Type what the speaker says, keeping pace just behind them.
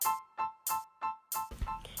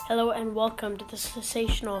Hello and welcome to the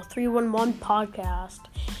Sensational 311 podcast.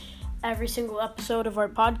 Every single episode of our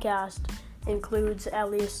podcast includes at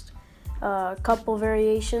least a couple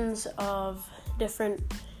variations of different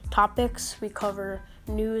topics. We cover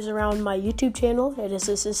news around my YouTube channel. It is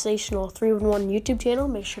the Sensational 311 YouTube channel.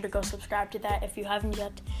 Make sure to go subscribe to that if you haven't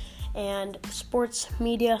yet. And sports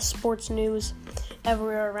media, sports news,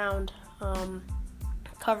 everywhere around.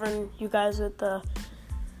 Covering you guys with the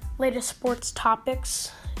latest sports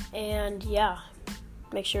topics. And yeah,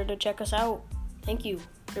 make sure to check us out. Thank you.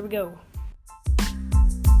 Here we go.